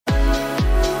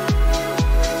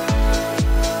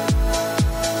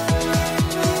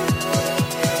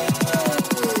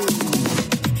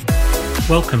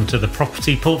Welcome to the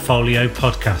Property Portfolio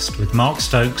Podcast with Mark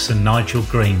Stokes and Nigel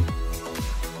Green.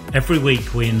 Every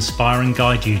week we inspire and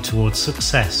guide you towards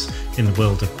success in the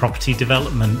world of property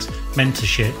development,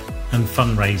 mentorship and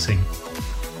fundraising.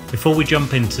 Before we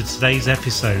jump into today's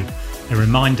episode, a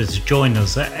reminder to join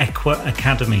us at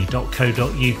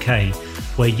equaacademy.co.uk,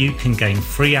 where you can gain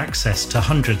free access to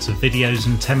hundreds of videos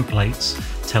and templates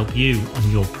to help you on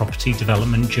your property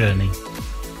development journey.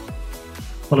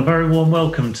 Well, a very warm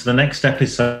welcome to the next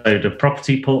episode of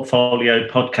Property Portfolio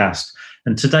Podcast.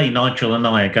 And today, Nigel and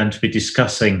I are going to be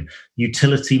discussing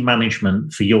utility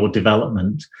management for your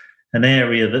development, an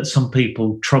area that some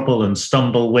people trouble and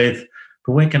stumble with.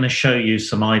 But we're going to show you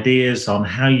some ideas on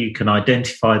how you can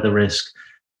identify the risk,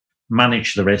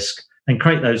 manage the risk, and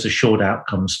create those assured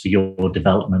outcomes for your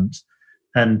development.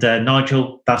 And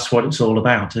Nigel, that's what it's all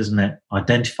about, isn't it?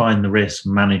 Identifying the risk,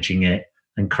 managing it,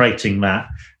 and creating that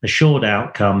assured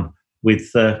outcome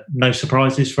with no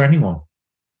surprises for anyone.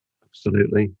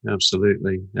 Absolutely.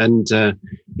 And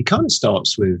it kind of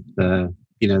starts with, the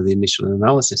initial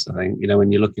analysis, I think,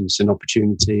 when you're looking at an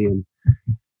opportunity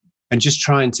and just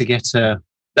trying to get I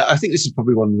think this is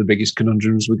probably one of the biggest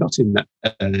conundrums we got in that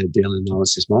deal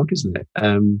analysis, Mark, isn't it?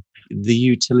 The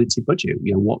utility budget,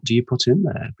 what do you put in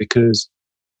there? Because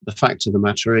the fact of the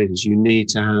matter is you need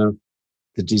to have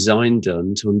the design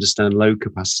done to understand load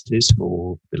capacities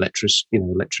for electricity,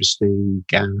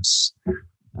 gas,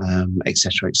 et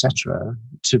cetera,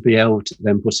 to be able to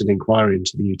then put an inquiry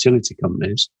into the utility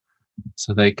companies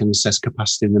so they can assess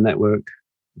capacity in the network,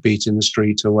 be it in the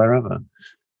street or wherever.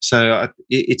 So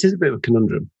it is a bit of a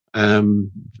conundrum.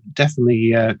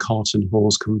 Definitely cart and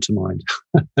horse come to mind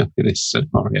in this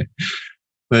scenario.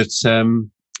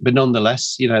 But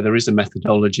nonetheless, there is a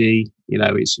methodology.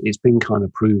 It's been kind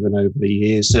of proven over the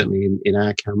years, certainly in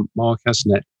our camp, Mark,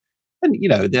 hasn't it? And,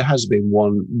 there has been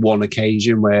one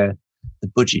occasion where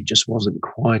the budget just wasn't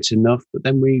quite enough, but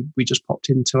then we just popped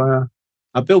into our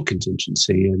build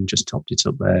contingency and just topped it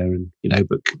up there. And,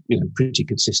 pretty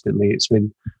consistently it's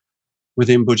been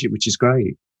within budget, which is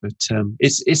great. But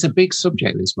it's a big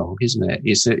subject, this, Mark, isn't it?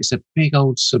 It's a big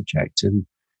old subject. And,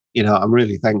 I'm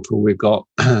really thankful we've got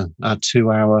our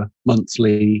 2-hour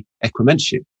monthly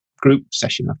Equa group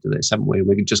session after this, haven't we?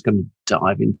 We're just going to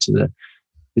dive into the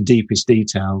deepest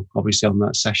detail, obviously, on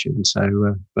that session.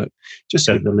 So, but just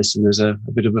to give the listeners a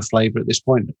bit of a flavour at this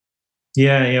point.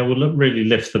 Yeah, we'll really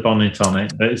lift the bonnet on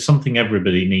it. It's something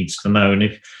everybody needs to know. And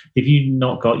if you've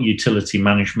not got utility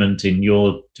management in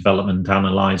your development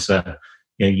analyzer,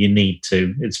 you need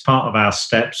to. It's part of our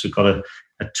steps. We've got a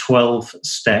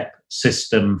 12-step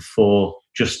system for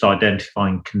just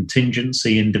identifying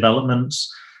contingency in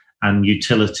developments, and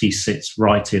utility sits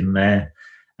right in there.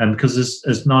 And because,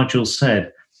 as Nigel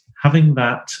said, having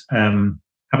that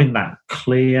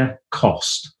clear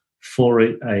cost for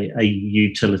a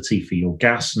utility for your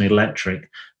gas and electric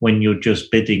when you're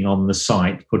just bidding on the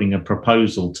site, putting a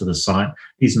proposal to the site,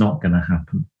 is not going to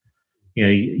happen.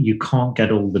 You can't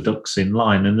get all the ducks in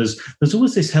line, and there's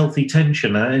always this healthy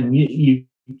tension. And you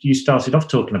started off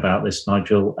talking about this,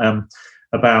 Nigel,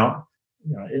 about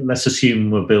let's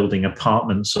assume we're building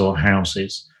apartments or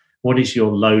houses. What is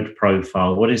your load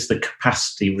profile? What is the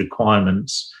capacity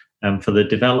requirements for the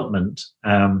development?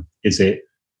 Is it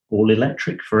all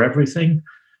electric for everything?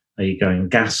 Are you going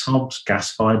gas hobs,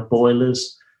 gas-fired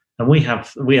boilers? And we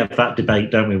have that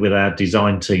debate, don't we, with our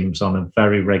design teams on a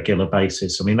very regular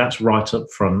basis. I mean, that's right up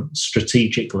front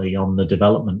strategically on the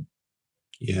development.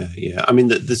 Yeah. I mean,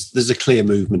 there's a clear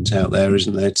movement out there,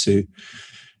 isn't there, to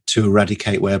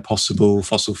eradicate where possible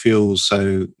fossil fuels.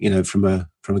 So, from a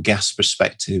gas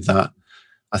perspective, that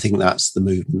I think that's the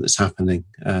movement that's happening.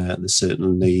 There's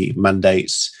certainly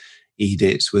mandates,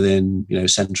 edicts within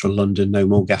central London, no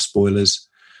more gas boilers,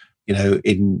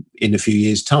 in a few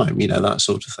years' time, that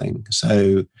sort of thing.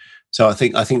 So I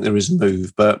think there is a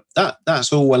move, but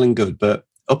that's all well and good. But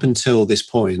up until this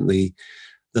point,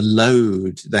 the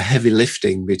load, the heavy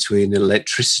lifting between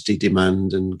electricity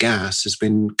demand and gas has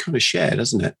been kind of shared,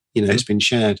 hasn't it? It's been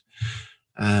shared.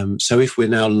 So if we're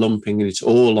now lumping it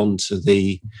all onto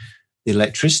the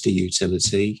electricity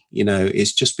utility,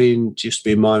 it's just being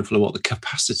mindful of what the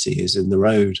capacity is in the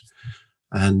road,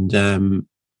 and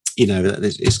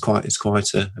it's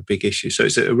quite a big issue. So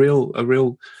it's a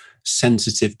real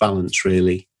sensitive balance,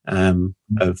 really. And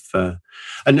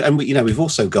we've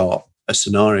also got a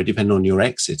scenario, depending on your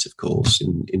exit, of course,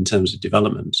 in terms of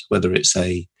development, whether it's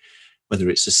a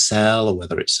sell or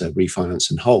whether it's a refinance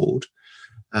and hold.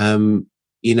 The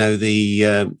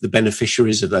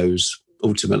beneficiaries of those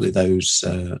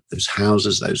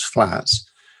houses, those flats,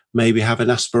 maybe have an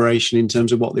aspiration in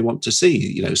terms of what they want to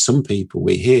see. Some people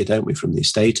we hear, don't we, from the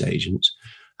estate agents,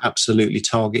 absolutely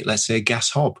target, let's say, a gas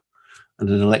hob and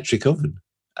an electric oven,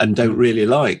 and don't really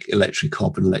like electric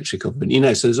hob and electric oven.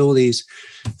 So there's all these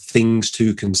things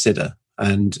to consider.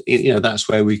 And, that's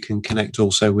where we can connect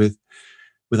also with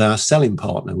our selling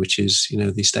partner, which is,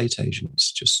 the estate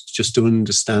agents, just to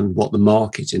understand what the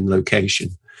market in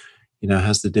location,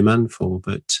 has the demand for.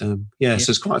 But so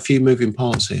there's quite a few moving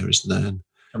parts here, isn't there?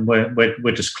 And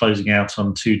we're just closing out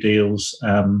on 2 deals,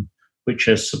 which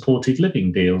are supported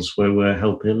living deals, where we're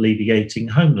helping alleviating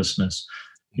homelessness.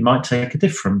 You might take a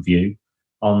different view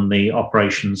on the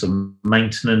operations and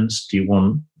maintenance. Do you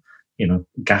want,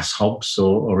 gas hobs,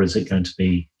 or is it going to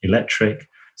be electric?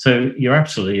 So you're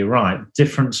absolutely right.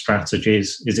 Different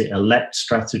strategies. Is it a let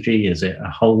strategy? Is it a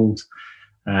hold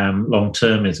long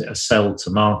term? Is it a sell to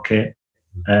market?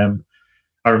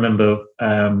 I remember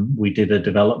we did a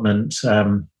development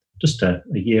just a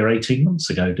year, 18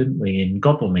 months ago, didn't we, in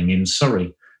Godalming in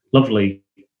Surrey. Lovely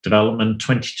development,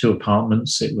 22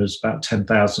 apartments. It was about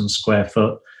 10,000 square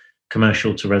foot,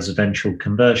 commercial to residential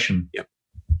conversion. Yep.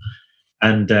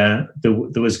 And there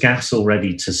was gas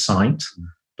already to site,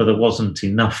 but there wasn't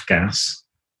enough gas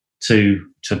to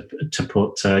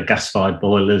put gas-fired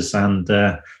boilers and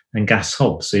gas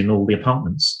hobs in all the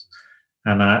apartments.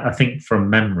 And I think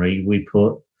from memory, we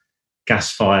put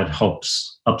gas-fired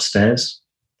hobs upstairs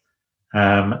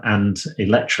and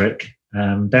electric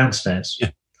downstairs.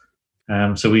 Yeah.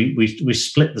 So we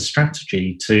split the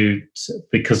strategy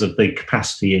because of the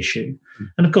capacity issue.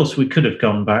 And of course, we could have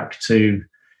gone back to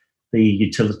the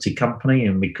utility company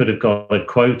and we could have got a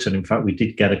quote. And in fact, we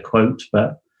did get a quote.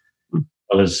 But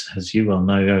well, as you well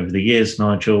know over the years,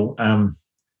 Nigel,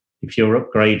 if you're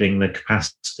upgrading the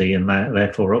capacity and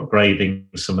therefore upgrading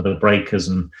some of the breakers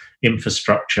and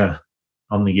infrastructure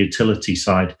on the utility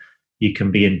side, you can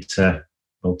be into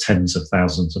tens of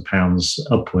thousands of pounds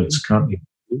upwards, can't you?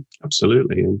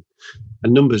 Absolutely.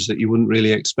 And numbers that you wouldn't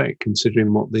really expect,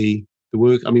 considering what the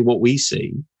work, what we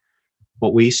see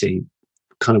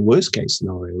kind of worst case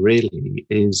scenario really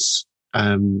is,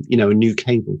 a new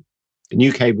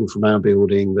cable from our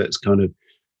building that's kind of,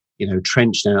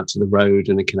 trenched out to the road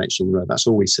and a connection to the road. That's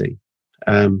all we see.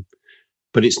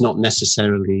 But it's not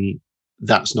necessarily,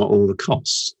 that's not all the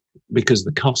costs, because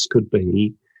the cost could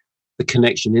be the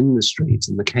connection in the street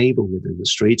and the cable within the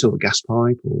street or the gas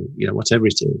pipe or, whatever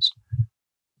it is,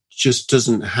 just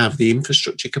doesn't have the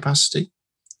infrastructure capacity.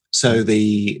 So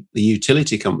the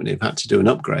utility company have had to do an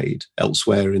upgrade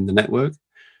elsewhere in the network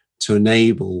to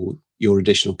enable your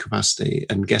additional capacity.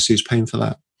 And guess who's paying for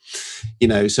that?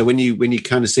 So when you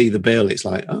kind of see the bill, it's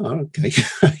like, oh, okay,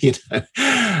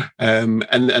 and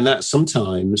that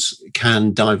sometimes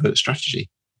can divert strategy.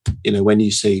 When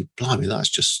you see, blimey, that's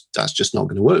just not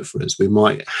going to work for us. We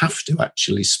might have to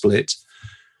actually split,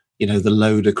 the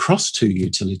load across 2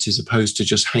 utilities, opposed to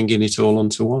just hanging it all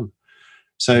onto one.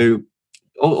 So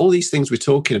all these things we're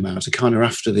talking about are kind of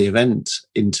after the event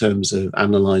in terms of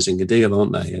analysing a deal,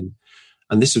 aren't they?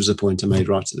 And this was a point I made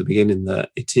right at the beginning,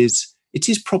 that it is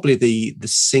probably the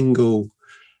single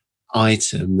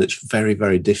item that's very,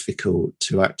 very difficult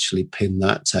to actually pin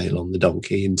that tail on the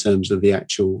donkey in terms of the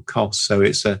actual cost. So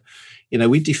it's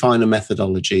we define a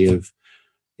methodology of,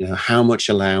 how much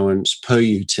allowance per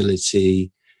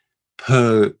utility,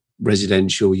 per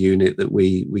residential unit that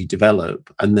we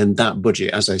develop. And then that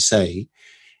budget, as I say,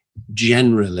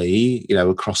 generally,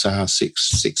 across our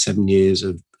 6-7 years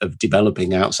of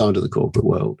developing outside of the corporate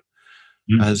world,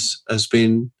 has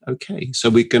been okay. So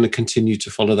we're going to continue to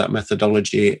follow that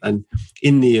methodology. And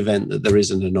in the event that there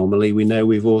is an anomaly, we know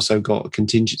we've also got a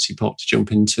contingency pot to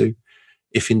jump into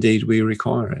if indeed we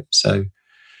require it. So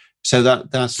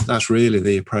that's really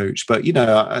the approach. But,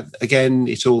 again,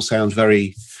 it all sounds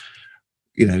very,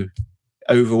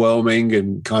 overwhelming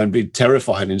and kind of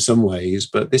terrifying in some ways.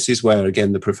 But this is where,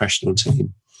 again, the professional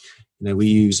team, we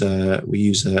use a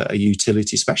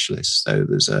utility specialist. So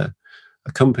there's a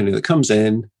company that comes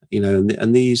in,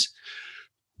 and these,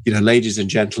 ladies and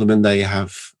gentlemen, they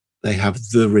have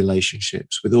the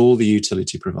relationships with all the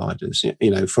utility providers.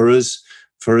 For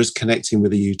us connecting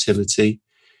with a utility,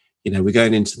 we're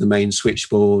going into the main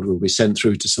switchboard, we'll be sent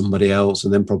through to somebody else,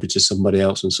 and then probably to somebody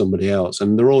else and somebody else,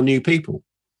 and they're all new people.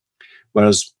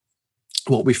 Whereas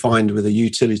what we find with a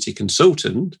utility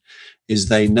consultant is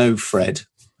they know Fred,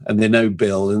 and they know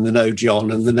Bill, and they know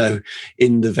John, and they know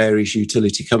in the various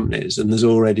utility companies, and there's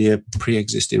already a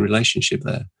pre-existing relationship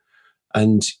there.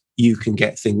 And you can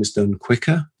get things done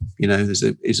quicker. There's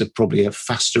probably a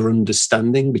faster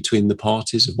understanding between the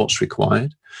parties of what's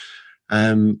required.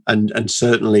 And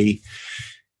certainly,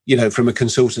 from a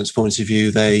consultant's point of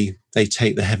view, they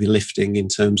take the heavy lifting in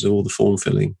terms of all the form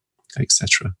filling,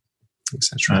 etc.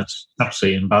 etc. That's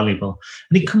absolutely invaluable.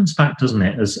 And it comes back, doesn't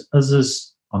it,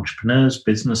 as entrepreneurs,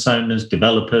 business owners,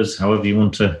 developers, however you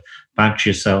want to badge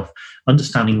yourself,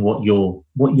 understanding what you're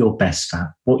best at,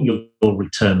 what your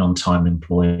return on time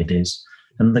employed is.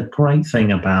 And the great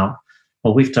thing about,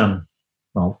 we've done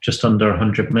just under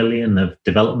 100 million of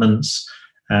developments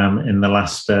in the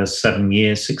last 6 or 7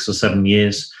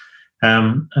 years.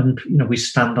 And we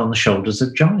stand on the shoulders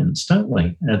of giants, don't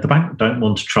we? The bank don't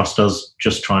want to trust us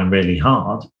just trying really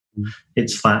hard.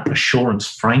 It's that assurance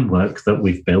framework that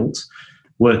we've built,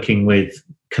 working with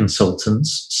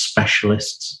consultants,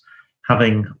 specialists,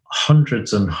 having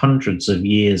hundreds and hundreds of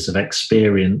years of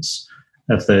experience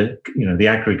of the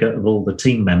aggregate of all the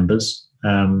team members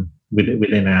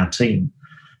within our team,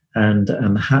 and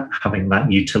having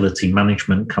that utility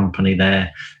management company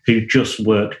there who just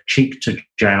work cheek to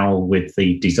jowl with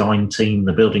the design team,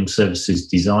 the building services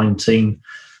design team,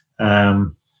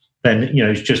 then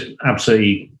it's just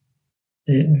absolutely,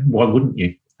 why wouldn't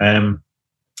you?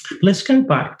 Let's go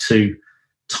back to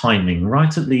timing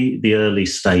right at the early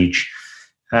stage,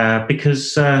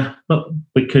 because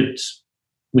we could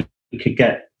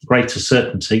get greater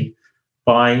certainty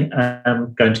by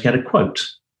going to get a quote.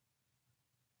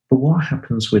 But what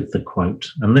happens with the quote?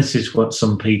 And this is what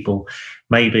some people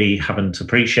maybe haven't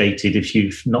appreciated if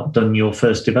you've not done your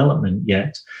first development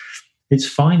yet. It's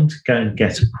fine to go and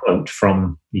get a quote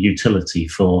from the utility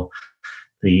for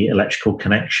the electrical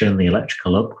connection, the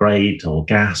electrical upgrade or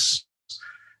gas,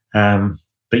 but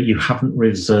you haven't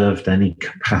reserved any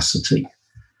capacity.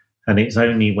 And it's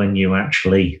only when you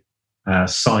actually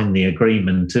sign the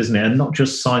agreement, isn't it? And not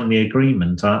just sign the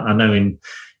agreement. I know in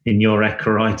your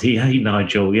ECHA IDA,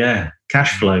 Nigel,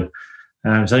 cash flow.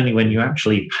 It's only when you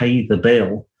actually pay the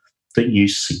bill that you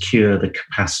secure the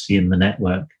capacity in the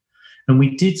network. And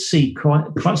we did see quite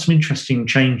some interesting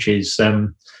changes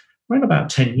around about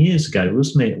 10 years ago,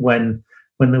 wasn't it, when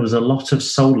there was a lot of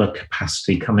solar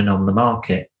capacity coming on the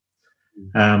market.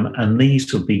 And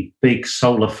these would be big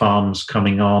solar farms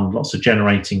coming on, lots of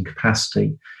generating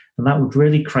capacity. And that would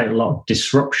really create a lot of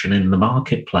disruption in the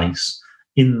marketplace,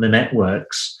 in the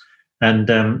networks. And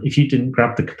if you didn't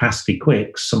grab the capacity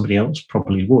quick, somebody else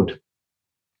probably would.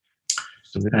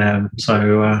 Not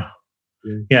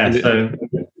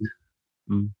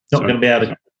going to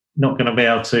be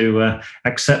able to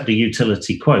accept a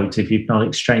utility quote if you've not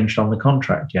exchanged on the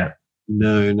contract yet.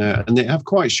 No, and they have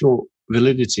quite short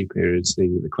validity periods.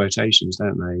 The quotations,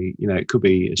 don't they? It could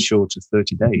be as short as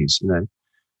 30 days.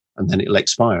 And then it'll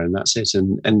expire, and that's it.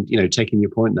 And taking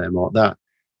your point there, Mark, that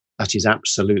is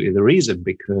absolutely the reason,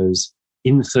 because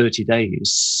in 30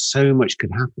 days, so much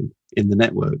could happen in the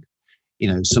network.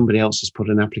 Somebody else has put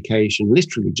an application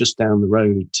literally just down the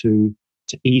road to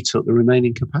eat up the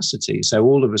remaining capacity. So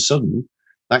all of a sudden,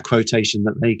 that quotation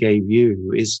that they gave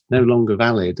you is no longer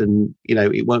valid, and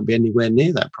it won't be anywhere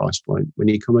near that price point when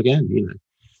you come again.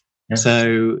 Yeah.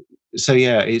 So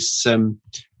it's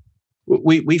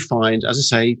we find, as I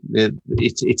say,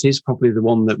 it is probably the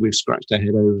one that we've scratched our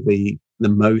head over the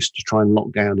most to try and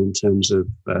lock down in terms of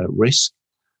risk.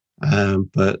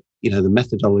 But the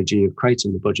methodology of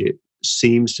creating the budget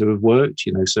seems to have worked.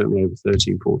 Certainly over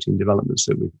 13, 14 developments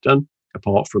that we've done,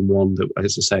 apart from one that,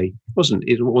 as I say,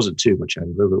 it wasn't too much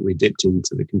over, but we dipped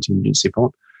into the contingency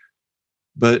pot.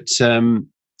 But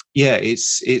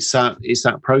it's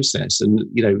that process, and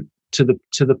to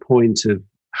the point of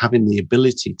having the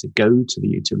ability to go to the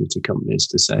utility companies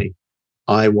to say,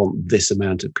 I want this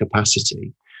amount of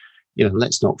capacity.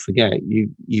 Let's not forget,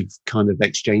 you've kind of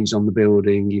exchanged on the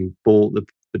building, you've bought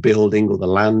the building or the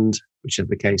land, whichever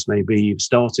the case may be. You've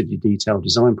started your detailed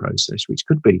design process, which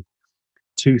could be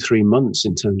 2-3 months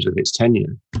in terms of its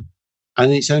tenure.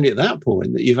 And it's only at that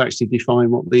point that you've actually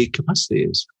defined what the capacity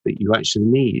is that you actually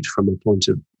need from a point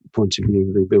of view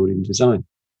of the building design.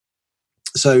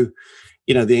 So,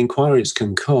 the inquiries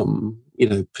can come,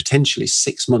 potentially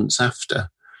 6 months after,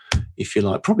 if you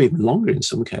like, probably even longer in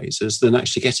some cases, than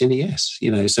actually getting a yes.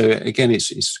 So again, it's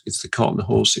the cart and the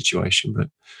horse situation, but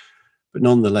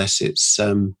nonetheless, it's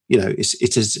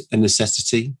it is a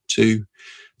necessity to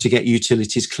get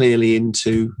utilities clearly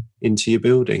into your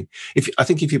building. If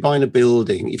you're buying a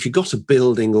building, if you've got a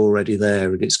building already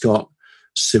there and it's got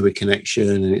sewer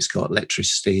connection and it's got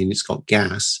electricity and it's got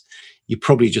gas, you're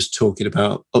probably just talking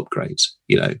about upgrades,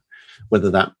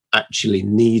 whether that actually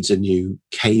needs a new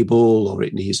cable or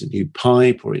it needs a new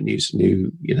pipe or it needs a new,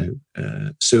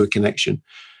 sewer connection,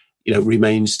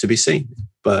 remains to be seen.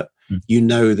 But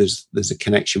there's a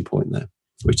connection point there,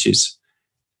 which is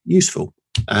useful.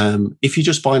 If you're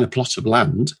just buying a plot of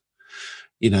land,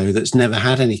 that's never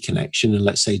had any connection, and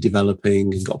let's say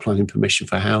developing and got planning permission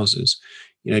for houses,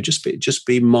 just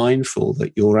be mindful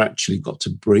that you're actually got to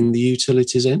bring the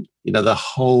utilities in, the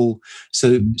whole.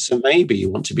 So maybe you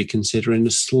want to be considering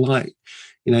a slight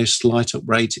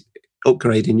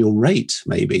upgrade in your rate,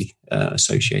 maybe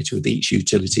associated with each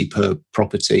utility per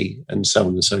property, and so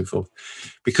on and so forth,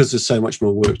 because there's so much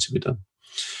more work to be done.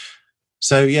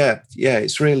 So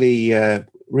it's really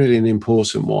an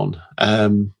important one.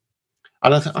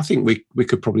 And I think we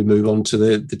could probably move on to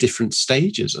the different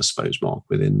stages, I suppose, Mark,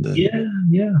 within the...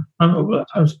 Yeah. I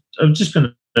was just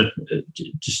going to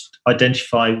just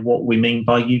identify what we mean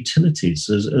by utilities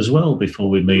as well before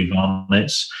we move on.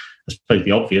 It's, I suppose,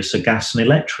 the obvious are gas and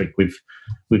electric.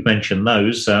 We've mentioned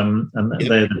those, and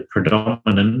they're the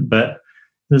predominant, but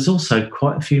there's also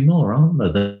quite a few more, aren't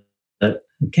there, that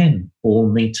again,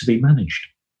 all need to be managed.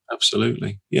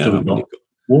 Absolutely. Yeah. So we've got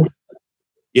water.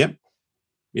 Yep.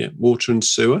 Yeah, water and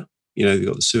sewer. You've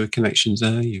got the sewer connections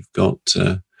there. You've got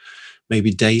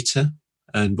maybe data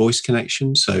and voice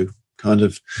connections. So kind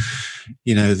of,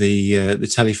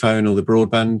 the telephone or the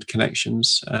broadband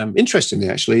connections. Interestingly,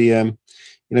 actually,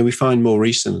 we find more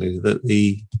recently that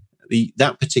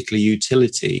that particular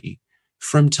utility,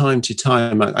 from time to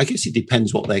time, I guess it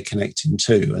depends what they're connecting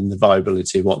to and the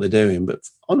viability of what they're doing. But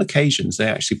on occasions, they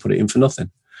actually put it in for nothing,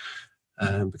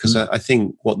 because I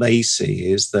think what they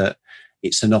see is that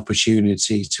it's an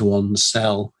opportunity to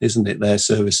on-sell, isn't it, their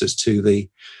services to the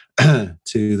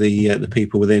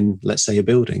people within, let's say, a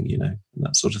building, and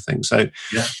that sort of thing. So,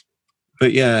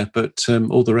 but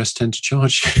all the rest tend to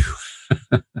charge you.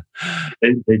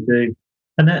 They do.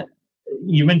 And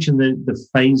you mentioned the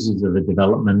phases of the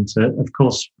development. Of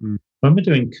course, when we're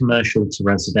doing commercial to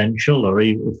residential, or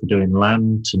even if we're doing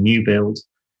land to new build,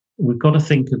 we've got to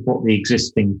think of what the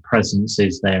existing presence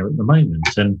is there at the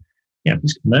moment. And if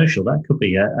it's commercial, that could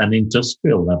be an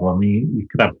industrial level. I mean, you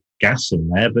could have gas in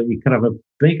there, but you could have a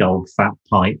big old fat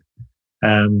pipe,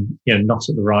 not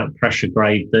at the right pressure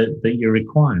grade that you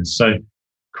require. So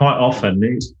quite often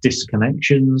it's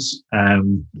disconnections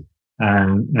and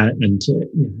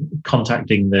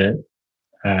contacting the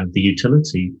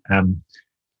utility.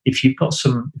 If you want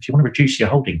to reduce your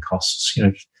holding costs,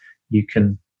 you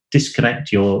can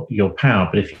disconnect your power,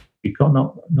 but if you've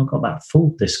not got that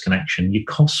full disconnection, your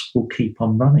costs will keep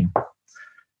on running.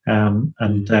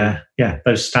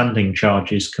 Those standing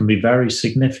charges can be very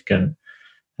significant.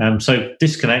 So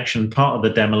disconnection, part of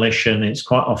the demolition, it's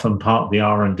quite often part of the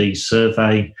R&D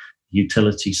survey,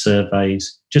 utility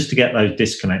surveys, just to get those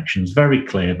disconnections very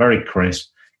clear, very crisp,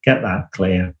 get that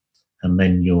clear, and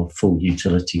then your full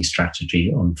utility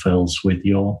strategy unfurls with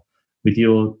your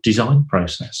design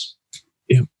process.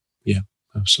 Yeah,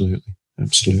 absolutely.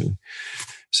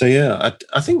 So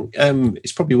I think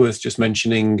it's probably worth just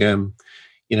mentioning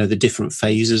the different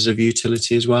phases of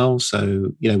utility as well.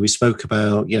 So we spoke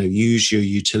about use your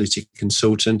utility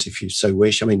consultant if you so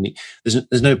wish. I mean,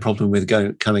 there's no problem with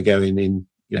going in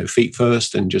feet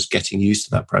first and just getting used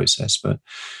to that process, but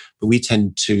we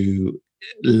tend to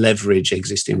leverage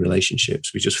existing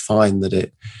relationships. We just find that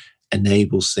it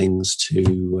enables things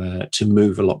to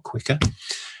move a lot quicker.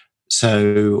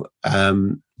 So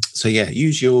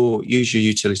use your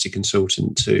utility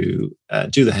consultant to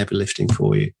do the heavy lifting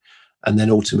for you, and then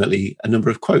ultimately a number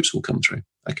of quotes will come through.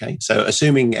 Okay, so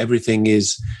assuming everything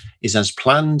is as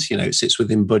planned, it sits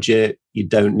within budget, you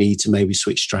don't need to maybe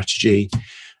switch strategy,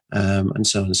 and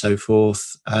so on and so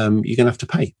forth. You're going to have to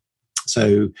pay.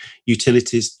 So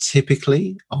utilities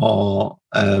typically are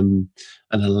an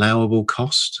allowable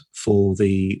cost for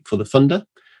the funder.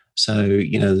 So,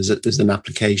 there's an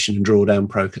application and drawdown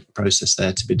process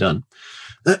there to be done.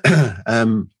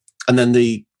 And then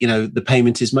the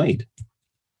payment is made.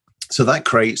 So that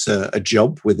creates a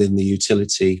job within the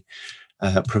utility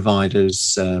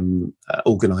provider's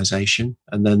organisation.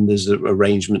 And then there's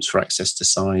arrangements for access to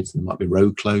sites. There might be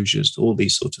road closures. All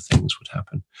these sorts of things would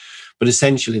happen. But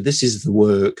essentially, this is the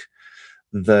work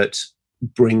that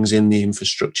brings in the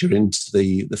infrastructure into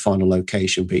the final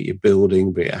location, be it your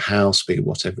building, be it a house, be it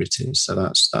whatever it is. So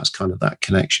that's kind of that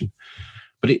connection.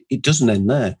 But it doesn't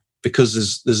end there,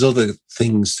 because there's other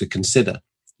things to consider.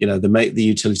 The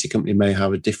utility company may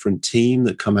have a different team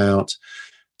that come out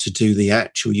to do the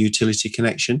actual utility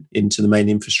connection into the main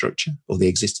infrastructure or the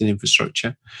existing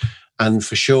infrastructure. And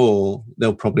for sure,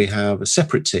 they'll probably have a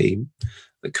separate team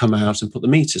that come out and put the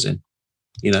meters in,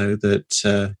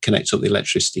 that connects up the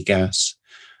electricity, gas,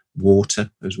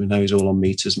 water, as we know, is all on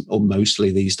meters, or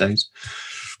mostly these days.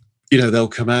 They'll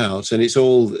come out and it's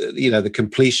all, the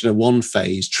completion of one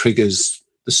phase triggers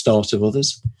the start of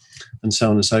others, and so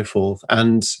on and so forth.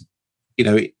 And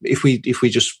if we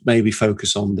just maybe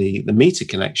focus on the meter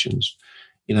connections,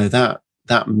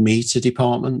 that meter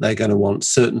department, they're going to want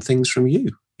certain things from you.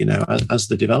 As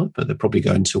the developer, they're probably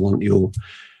going to want your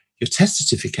test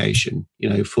certification,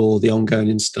 for the ongoing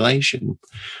installation,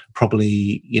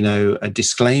 probably, a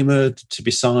disclaimer to be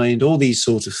signed, all these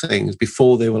sort of things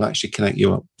before they will actually connect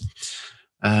you up.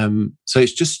 So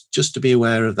it's just to be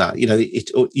aware of that.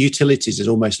 Utilities is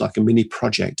almost like a mini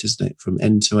project, isn't it, from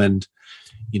end to end,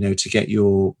 to get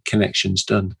your connections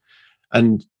done.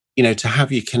 And, to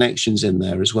have your connections in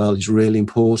there as well is really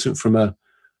important from a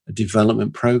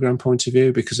development program point of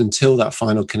view, because until that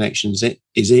final connection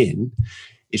is in,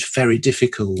 it's very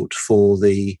difficult for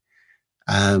the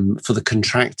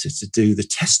contractor to do the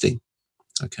testing.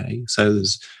 Okay, so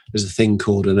there's a thing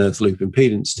called an earth loop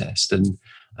impedance test, and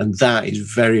that is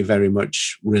very, very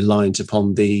much reliant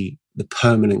upon the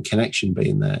permanent connection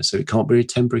being there. So it can't be a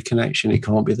temporary connection. It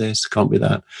can't be this. It can't be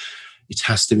that. It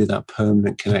has to be that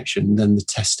permanent connection. Then the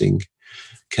testing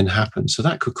can happen. So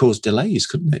that could cause delays,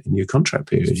 couldn't it, in your contract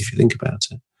period, if you think about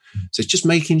it? So it's just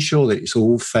making sure that it's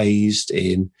all phased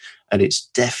in, and it's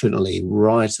definitely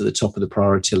right at the top of the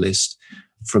priority list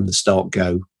from the start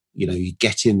go. You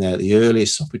get in there at the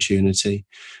earliest opportunity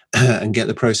and get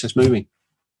the process moving.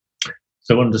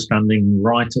 So understanding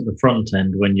right at the front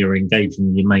end when you're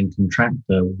engaging your main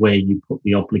contractor where you put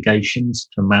the obligations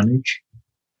to manage,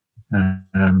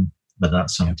 whether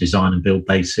that's on a design and build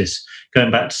basis.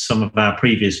 Going back to some of our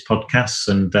previous podcasts,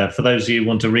 and for those of you who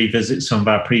want to revisit some of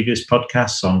our previous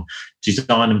podcasts on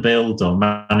design and build or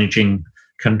managing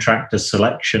contractor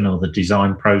selection or the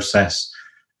design process,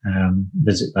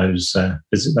 visit those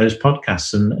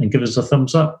podcasts and give us a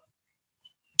thumbs up.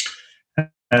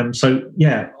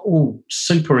 All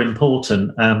super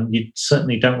important. You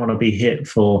certainly don't want to be hit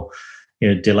for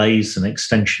delays and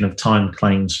extension of time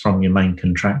claims from your main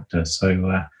contractor.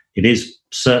 So it is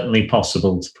certainly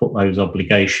possible to put those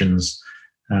obligations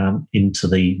into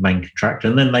the main contractor,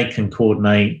 and then they can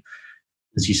coordinate,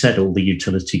 as you said, all the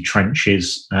utility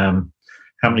trenches. How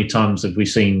many times have we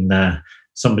seen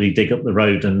somebody dig up the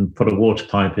road and put a water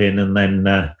pipe in, and then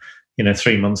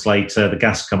 3 months later the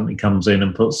gas company comes in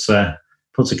and puts a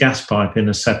gas pipe in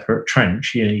a separate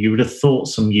trench? You would have thought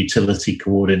some utility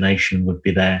coordination would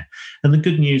be there. And the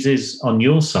good news is, on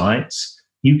your sites,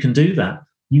 you can do that.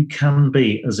 You can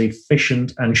be as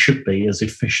efficient and should be as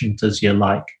efficient as you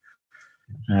like.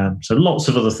 So lots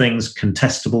of other things,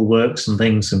 contestable works and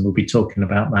things, and we'll be talking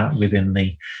about that within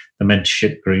the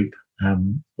mentorship group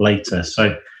later.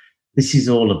 So this is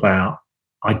all about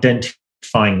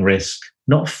identifying risk,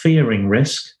 not fearing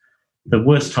risk. The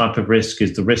worst type of risk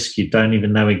is the risk you don't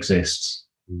even know exists,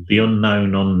 the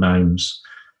unknown unknowns.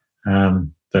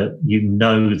 But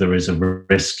there is a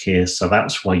risk here. So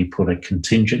that's why you put a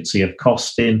contingency of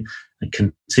cost in, a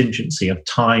contingency of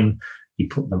time. You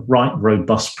put the right,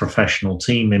 robust professional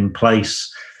team in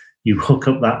place. You hook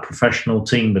up that professional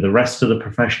team with the rest of the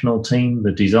professional team,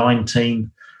 the design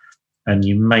team, and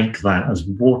you make that as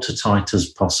watertight as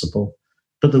possible.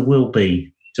 But there will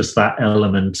be just that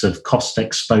element of cost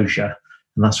exposure,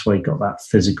 and that's why you got that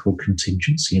physical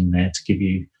contingency in there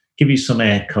to give you some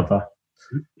air cover.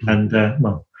 And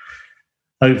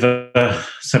over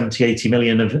 70, 80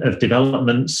 million of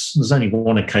developments, there's only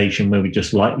one occasion where we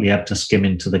just lightly had to skim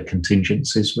into the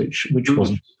contingencies, which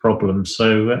wasn't a problem.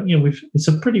 So it's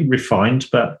a pretty refined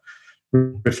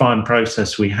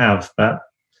process we have, but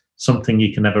something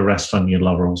you can never rest on your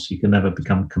laurels. You can never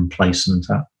become complacent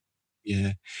at.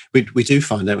 Yeah, we do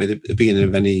find that at the beginning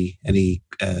of any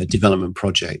development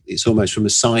project, it's almost from a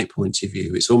site point of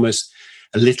view, it's almost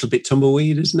a little bit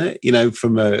tumbleweed, isn't it?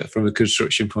 From a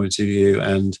construction point of view.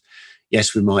 And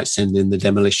yes, we might send in the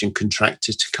demolition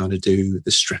contractor to kind of do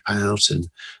the strip out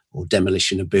or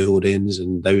demolition of buildings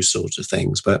and those sorts of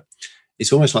things. But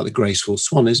it's almost like the graceful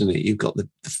swan, isn't it? You've got the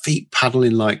feet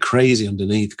paddling like crazy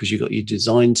underneath because you've got your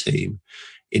design team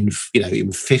in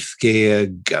fifth gear,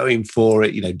 going for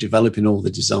it, developing all the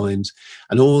designs,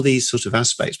 and all these sort of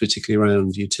aspects, particularly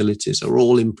around utilities, are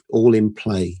all in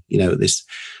play, at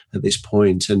this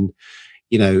point. And,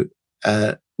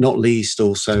 not least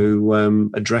also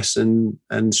address and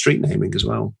street naming as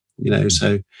well,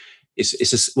 so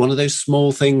it's one of those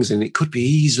small things, and it could be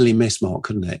easily missed, Mark,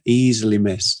 couldn't it? Easily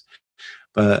missed.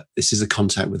 But this is a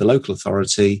contact with the local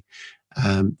authority,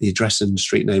 the address and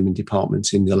street naming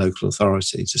department in the local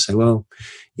authority to say, well,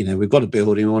 we've got a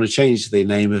building, we want to change the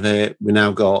name of it. We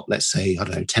now got, let's say,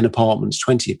 10 apartments,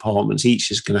 20 apartments. Each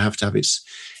is going to have its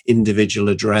individual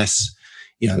address.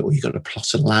 Or you've got a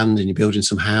plot of land and you're building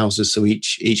some houses. So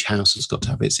each house has got to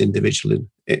have its individual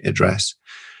address.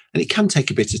 And it can take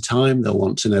a bit of time. They'll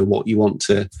want to know what you want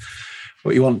to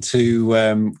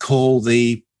call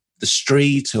the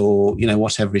street, or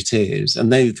whatever it is,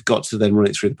 and they've got to then run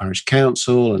it through the parish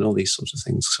council, and all these sorts of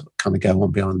things kind of go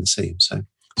on behind the scenes. So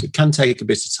it can take a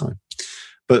bit of time.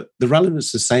 But the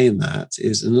relevance of saying that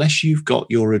is, unless you've got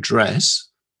your address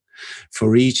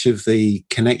for each of the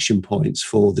connection points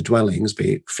for the dwellings,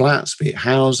 be it flats, be it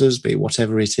houses, be it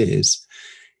whatever it is,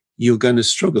 you're going to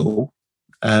struggle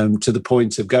to the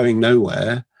point of going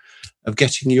nowhere, of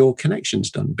getting your connections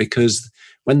done. Because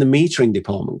when the metering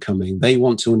department come in, they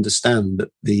want to understand that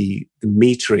the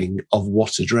metering of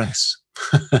what address.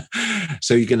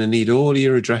 So you're going to need all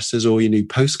your addresses, all your new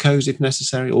postcodes if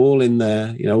necessary, all in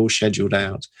there, all scheduled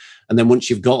out. And then once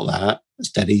you've got that, it's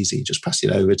dead easy. Just pass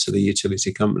it over to the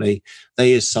utility company.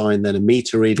 They assign then a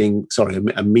meter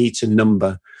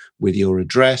number with your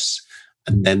address,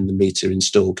 and then the meter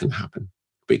install can happen.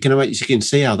 But you can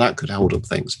see how that could hold up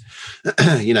things.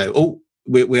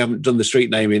 We haven't done the street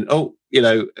naming.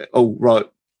 Right,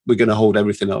 we're going to hold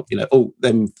everything up.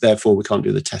 Then therefore we can't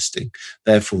do the testing.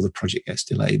 Therefore the project gets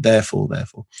delayed. Therefore.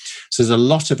 So there's a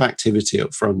lot of activity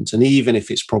up front, and even if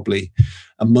it's probably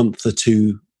a month or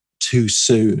two too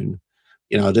soon,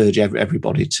 I'd urge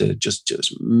everybody to just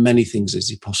as many things as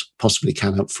you possibly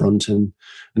can up front, and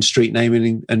street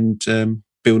naming and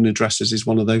building addresses is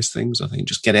one of those things. I think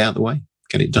just get it out of the way,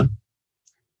 get it done.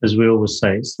 As we always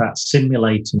say, it's that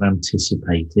simulate and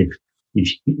anticipate. If you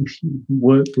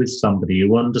work with somebody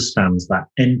who understands that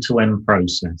end-to-end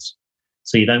process,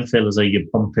 so you don't feel as though you're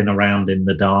bumping around in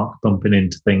the dark, bumping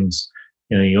into things.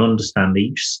 You understand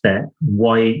each step,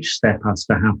 why each step has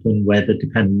to happen, where the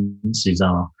dependencies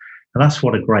are. And that's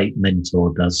what a great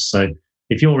mentor does. So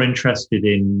if you're interested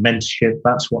in mentorship,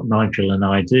 that's what Nigel and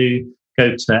I do.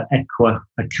 Go to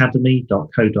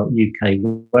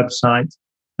equaacademy.co.uk website.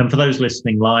 And for those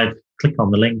listening live, click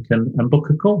on the link and book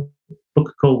a call. Book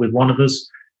a call with one of us,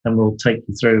 and we'll take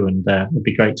you through. And it'd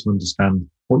be great to understand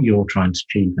what you're trying to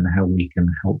achieve and how we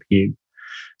can help you.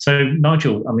 So,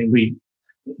 Nigel,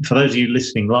 for those of you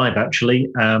listening live, actually,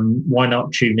 why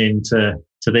not tune in to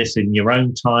this in your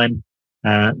own time?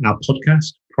 Our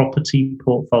podcast, Property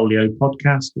Portfolio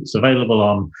Podcast. It's available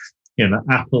on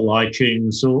Apple,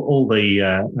 iTunes, all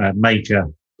the major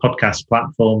podcast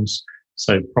platforms.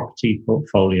 So Property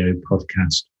Portfolio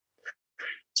Podcast.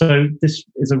 So this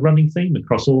is a running theme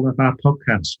across all of our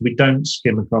podcasts. We don't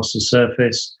skim across the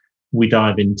surface. We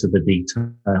dive into the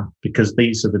detail, because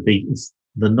these are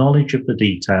the knowledge of the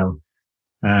detail.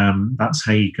 That's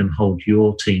how you can hold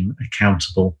your team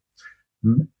accountable,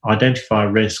 identify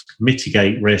risk,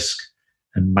 mitigate risk,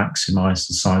 and maximize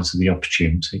the size of the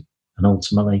opportunity. And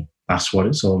ultimately, that's what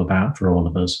it's all about for all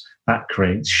of us. That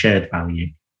creates shared value.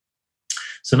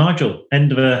 So, Nigel,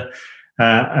 end of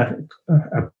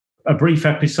a brief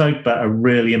episode, but a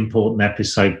really important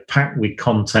episode, packed with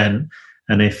content.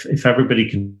 And if everybody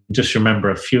can just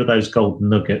remember a few of those golden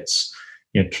nuggets,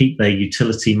 keep their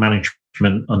utility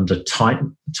management under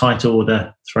tight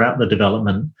order throughout the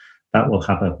development, that will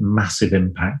have a massive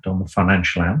impact on the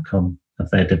financial outcome of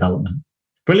their development.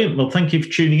 Brilliant. Well, thank you for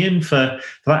tuning in for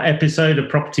that episode of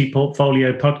Property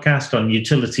Portfolio Podcast on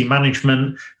utility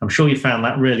management. I'm sure you found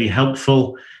that really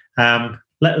helpful.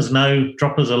 Let us know,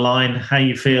 drop us a line, how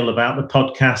you feel about the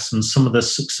podcast and some of the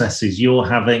successes you're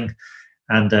having.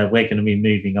 And we're going to be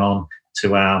moving on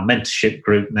to our mentorship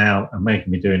group now, and we're going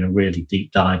to be doing a really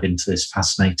deep dive into this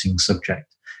fascinating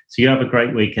subject. So you have a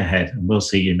great week ahead, and we'll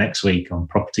see you next week on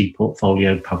Property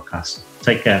Portfolio Podcast.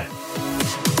 Take care.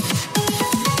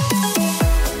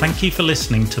 Thank you for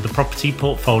listening to the Property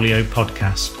Portfolio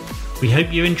Podcast. We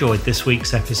hope you enjoyed this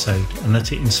week's episode and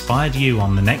that it inspired you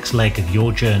on the next leg of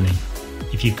your journey.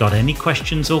 If you've got any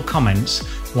questions or comments,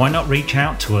 why not reach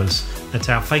out to us at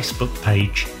our Facebook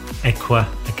page, Equa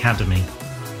Academy.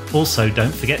 Also,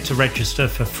 don't forget to register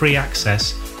for free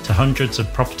access to hundreds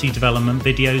of property development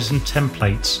videos and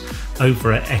templates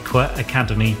over at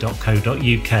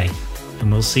equaacademy.co.uk,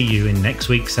 and we'll see you in next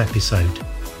week's episode.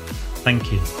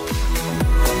 Thank you.